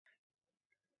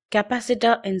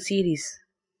Capacitor in series.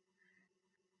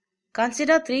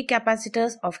 Consider three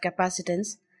capacitors of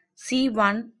capacitance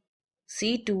C1,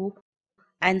 C2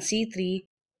 and C3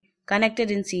 connected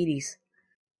in series.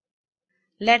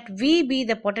 Let V be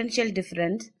the potential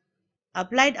difference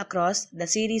applied across the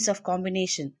series of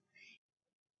combination.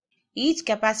 Each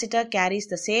capacitor carries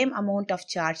the same amount of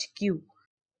charge Q.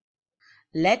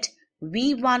 Let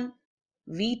V1,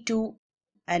 V2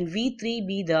 and V3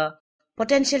 be the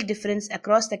potential difference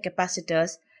across the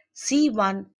capacitors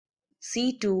C1,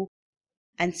 C2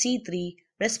 and C3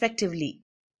 respectively.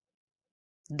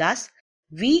 Thus,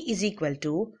 V is equal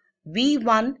to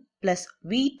V1 plus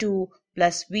V2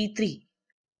 plus V3.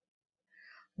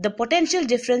 The potential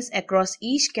difference across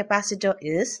each capacitor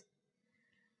is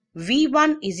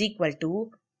V1 is equal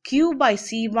to Q by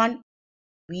C1,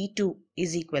 V2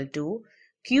 is equal to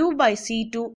Q by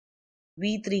C2,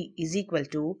 V3 is equal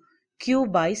to Q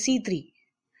by C3.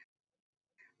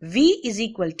 V is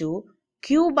equal to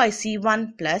Q by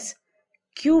C1 plus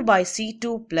Q by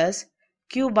C2 plus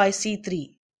Q by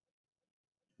C3.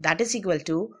 That is equal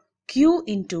to Q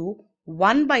into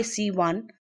 1 by C1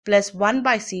 plus 1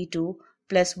 by C2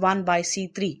 plus 1 by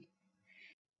C3.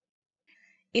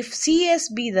 If Cs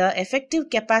be the effective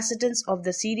capacitance of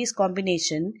the series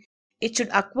combination, it should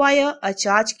acquire a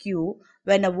charge Q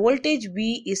when a voltage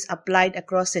V is applied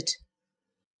across it.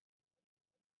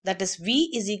 That is,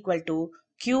 V is equal to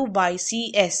Q by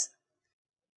Cs.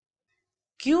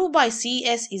 Q by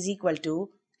Cs is equal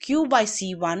to Q by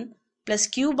C1 plus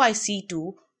Q by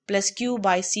C2 plus Q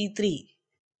by C3.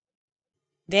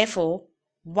 Therefore,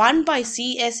 1 by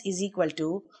Cs is equal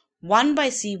to 1 by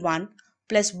C1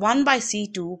 plus 1 by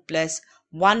C2 plus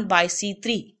 1 by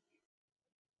C3.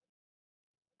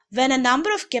 When a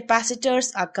number of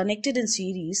capacitors are connected in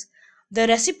series, the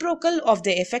reciprocal of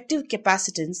the effective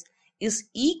capacitance is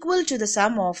equal to the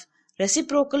sum of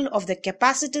reciprocal of the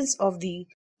capacitance of the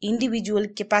individual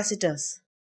capacitors.